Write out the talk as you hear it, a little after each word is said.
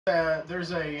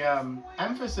There's a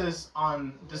emphasis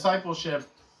on discipleship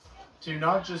to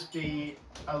not just be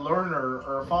a learner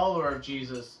or a follower of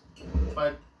Jesus,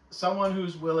 but someone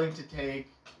who's willing to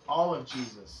take all of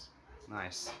Jesus.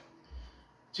 Nice.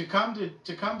 To come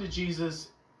to Jesus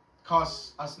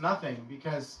costs us nothing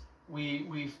because we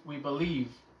believe,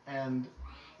 and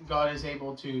God is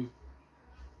able to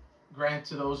grant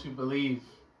to those who believe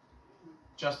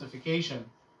justification.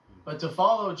 But to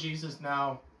follow Jesus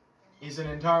now is an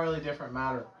entirely different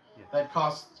matter. Yeah. That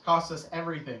costs us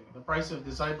everything. The price of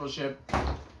discipleship,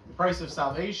 the price of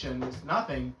salvation is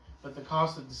nothing, but the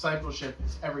cost of discipleship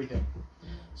is everything.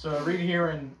 So I read here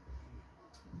in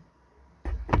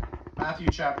Matthew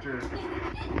chapter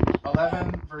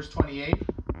 11, verse 28.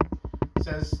 It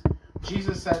says,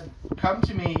 Jesus said, "Come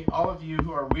to me, all of you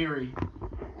who are weary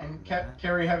and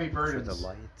carry heavy burdens,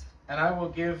 and I will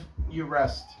give you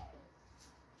rest.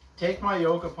 Take my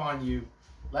yoke upon you.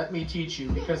 Let me teach you,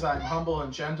 because I am humble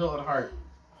and gentle at heart,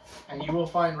 and you will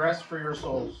find rest for your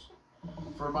souls.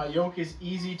 For my yoke is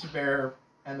easy to bear,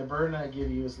 and the burden I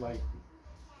give you is light."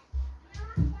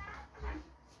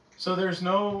 So there's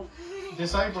no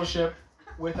discipleship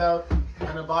without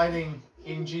an abiding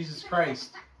in Jesus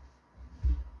Christ.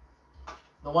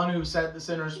 The one who said the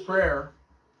sinner's prayer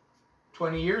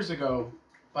 20 years ago,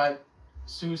 but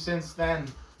who since then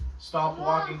stopped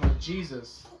walking with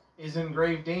Jesus, is in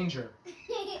grave danger.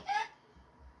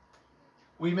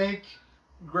 We make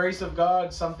grace of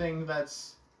God something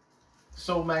that's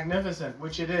so magnificent,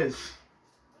 which it is,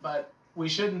 but we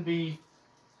shouldn't be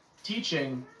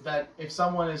teaching that if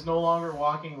someone is no longer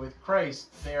walking with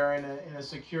Christ, they are in a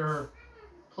secure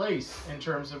place in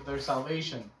terms of their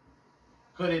salvation.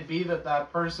 Could it be that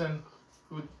that person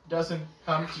who doesn't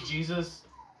come to Jesus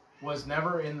was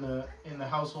never in the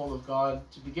household of God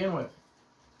to begin with?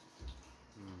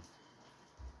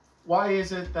 Why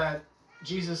is it that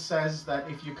Jesus says that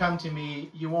if you come to me,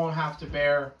 you won't have to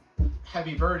bear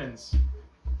heavy burdens?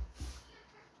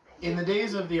 In the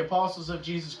days of the apostles of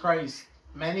Jesus Christ,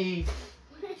 many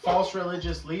false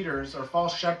religious leaders or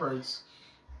false shepherds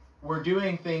were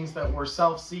doing things that were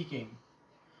self-seeking.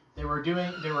 They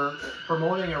were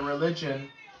promoting a religion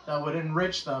that would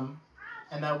enrich them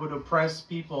and that would oppress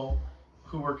people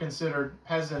who were considered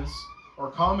peasants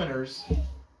or commoners,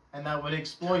 and that would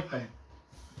exploit them.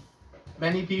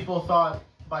 Many people thought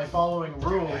by following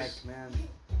rules... Heck, man.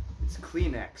 It's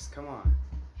Kleenex. Come on.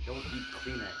 Don't eat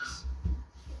Kleenex.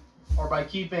 Or by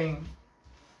keeping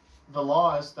the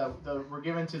laws that were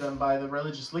given to them by the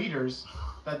religious leaders,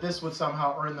 that this would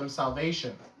somehow earn them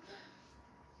salvation.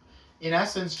 In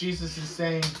essence, Jesus is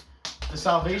saying, the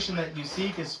salvation that you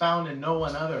seek is found in no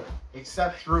one other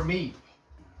except through me.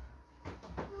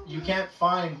 You can't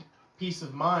find peace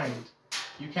of mind.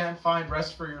 You can't find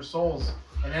rest for your souls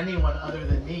in anyone other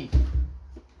than me.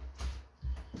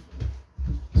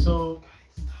 So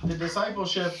the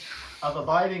discipleship of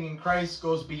abiding in Christ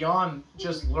goes beyond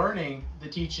just learning the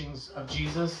teachings of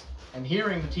Jesus and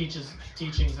hearing the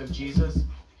teachings of Jesus,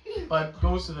 but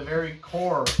goes to the very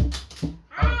core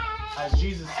of, as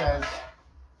Jesus says,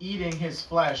 eating his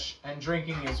flesh and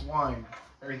drinking his wine,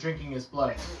 or drinking his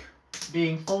blood,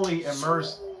 being fully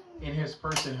immersed in his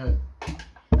personhood,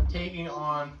 taking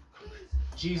on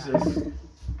Jesus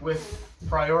with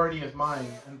priority of mind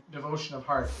and devotion of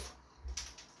heart.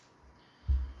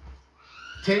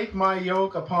 Take my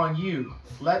yoke upon you.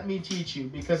 Let me teach you,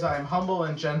 because I am humble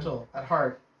and gentle at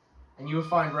heart, and you will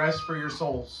find rest for your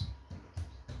souls.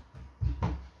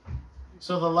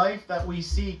 So the life that we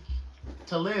seek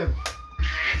to live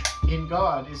in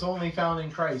God is only found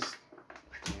in Christ.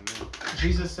 Amen.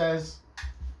 Jesus says,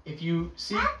 if you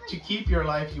seek to keep your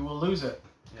life, you will lose it.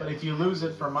 But if you lose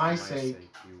it for my sake,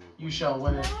 you shall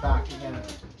win it back again.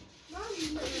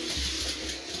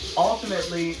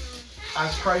 Ultimately,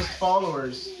 as Christ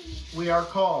followers, we are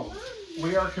called,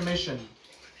 we are commissioned,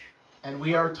 and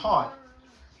we are taught.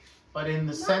 But in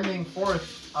the sending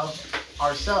forth of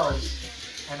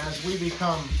ourselves, and as we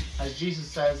become, as Jesus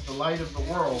says, the light of the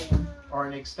world, or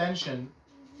an extension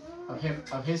of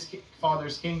his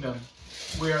Father's kingdom,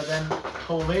 we are then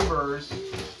co-laborers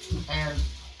and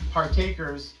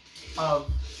partakers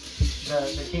of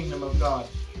the kingdom of God.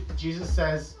 Jesus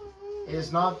says, it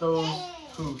is not those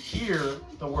who hear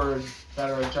the word that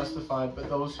are justified, but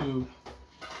those who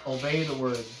obey the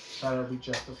word that are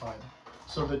justified.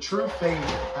 So the true faith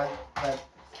that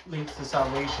leads to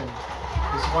salvation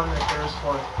is one that bears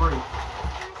forth fruit.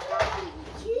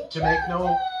 To make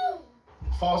no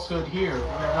falsehood here, we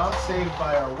are not saved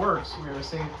by our works, we are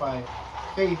saved by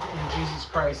faith in Jesus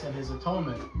Christ and his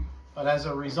atonement. But as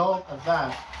a result of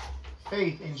that,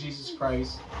 faith in Jesus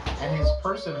Christ and his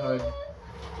personhood,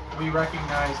 we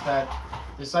recognize that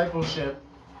discipleship,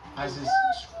 as is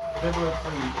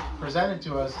biblically presented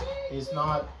to us, is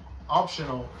not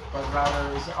optional, but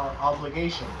rather is our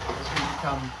obligation as we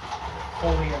become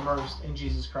fully immersed in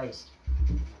Jesus Christ.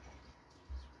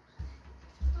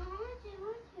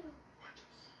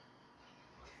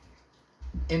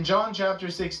 In John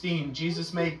chapter 16,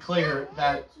 Jesus made clear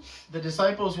that the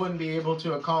disciples wouldn't be able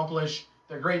to accomplish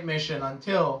their great mission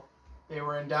until they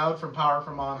were endowed from power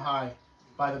from on high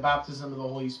by the baptism of the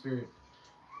Holy Spirit.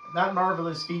 That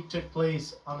marvelous feat took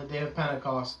place on the day of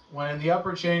Pentecost, when in the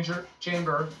upper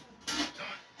chamber,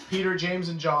 Peter, James,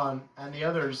 and John, and the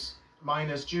others,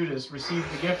 minus Judas, received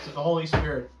the gift of the Holy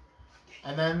Spirit.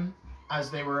 And then,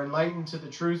 as they were enlightened to the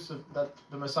truth that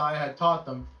the Messiah had taught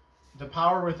them, the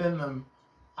power within them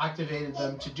activated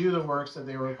them to do the works that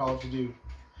they were called to do.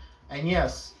 And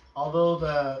yes, although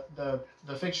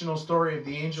the fictional story of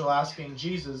the angel asking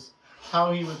Jesus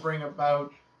how he would bring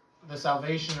about the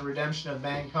salvation and redemption of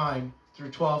mankind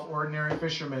through 12 ordinary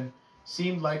fishermen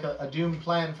seemed like a doomed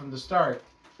plan from the start,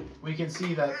 we can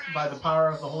see that by the power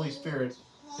of the Holy Spirit,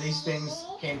 these things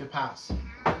came to pass.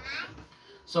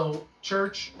 So,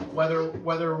 church, whether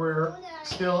we're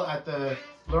still at the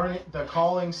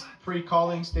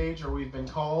pre-calling stage, or we've been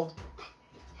called,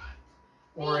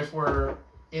 or if we're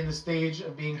in the stage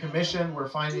of being commissioned, we're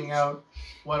finding out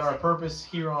what our purpose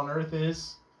here on earth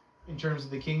is in terms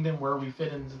of the kingdom, where we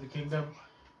fit into the kingdom,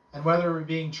 and whether we're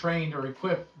being trained or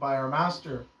equipped by our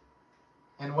Master,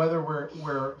 and whether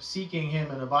we're seeking Him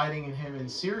and abiding in Him in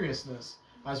seriousness,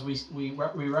 as we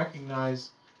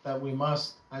recognize that we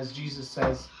must, as Jesus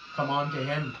says, come on to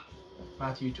Him.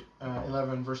 Mathew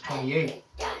 11, verse 28.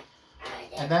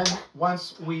 And then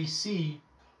once we see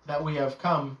that we have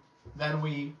come, then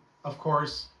we, of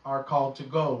course, are called to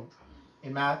go.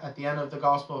 At the end of the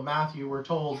Gospel of Matthew, we're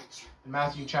told in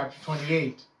Matthew chapter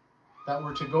 28 that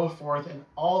we're to go forth in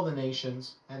all the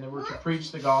nations, and that we're to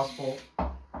preach the gospel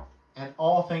and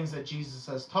all things that Jesus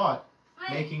has taught,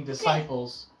 making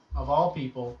disciples of all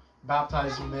people,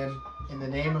 baptizing them in the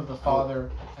name of the Father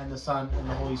and the Son and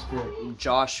the Holy Spirit.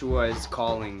 Joshua is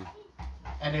calling.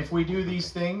 And if we do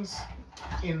these things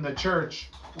in the church,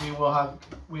 we will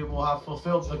have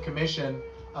fulfilled the commission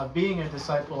of being a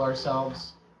disciple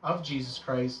ourselves of Jesus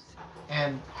Christ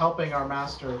and helping our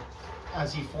Master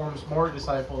as He forms more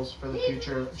disciples for the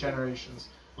future generations.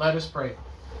 Let us pray.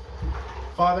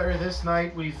 Father, this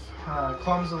night we've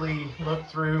clumsily looked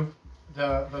through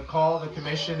the call, the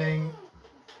commissioning,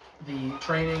 the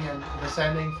training and the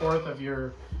sending forth of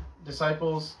your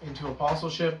disciples into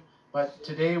apostleship. But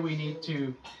today we need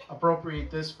to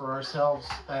appropriate this for ourselves,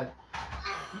 that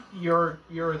you're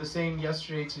the same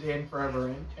yesterday, today, and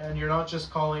forever. And you're not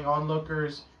just calling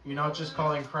onlookers, you're not just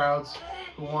calling crowds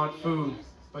who want food,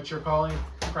 but you're calling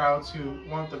crowds who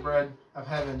want the bread of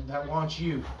heaven, that want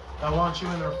you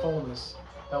in their fullness,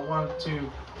 that want to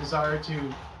desire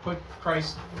to put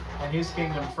Christ and His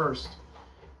kingdom first.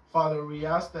 Father, we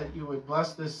ask that you would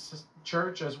bless this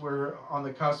church as we're on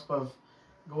the cusp of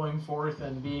going forth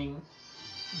and being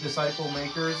disciple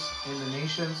makers in the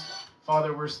nations.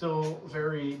 Father, we're still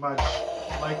very much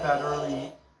like that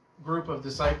early group of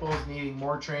disciples, needing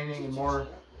more training and more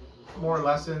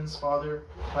lessons, Father.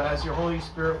 But as your Holy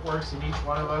Spirit works in each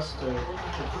one of us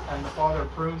and the Father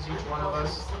prunes each one of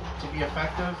us to be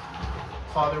effective,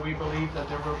 Father, we believe that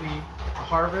there will be a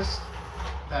harvest,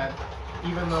 that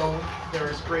even though there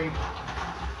is great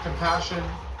compassion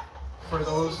for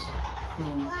those who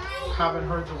haven't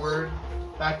heard the word,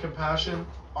 that compassion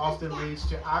often leads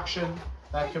to action.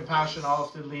 That compassion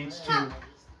often leads to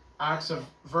acts of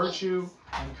virtue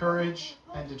and courage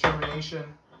and determination,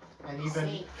 and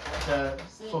even the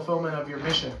fulfillment of your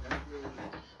mission.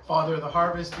 Father, the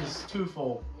harvest is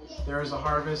twofold. There is a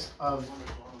harvest of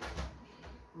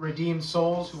redeemed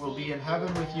souls who will be in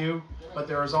heaven with you, but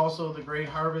there is also the great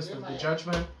harvest of the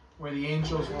judgment, where the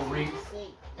angels will reap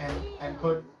and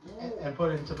put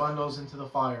into bundles into the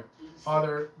fire.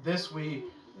 Father, this we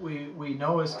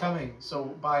know is coming.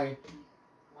 So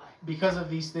because of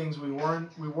these things, we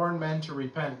warn men to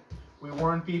repent. We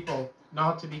warn people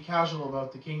not to be casual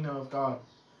about the kingdom of God,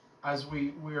 as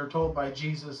we are told by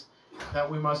Jesus that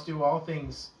we must do all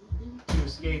things to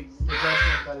escape the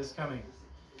judgment that is coming.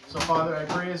 So Father, I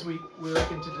pray as we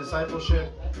look into discipleship,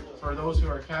 for those who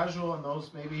are casual and those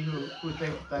maybe who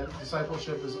think that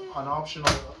discipleship is an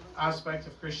optional aspect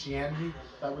of Christianity,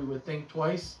 that we would think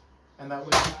twice, and that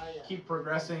we keep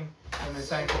progressing in the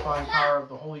sanctifying power of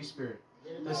the Holy Spirit.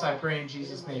 This I pray in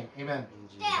Jesus' name. Amen.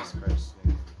 In Jesus Christ's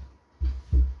name.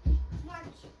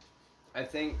 I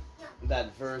think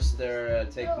that verse there,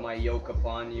 take my yoke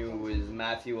upon you, is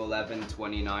Matthew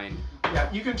 11:29.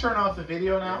 Yeah, you can turn off the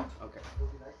video now. Okay.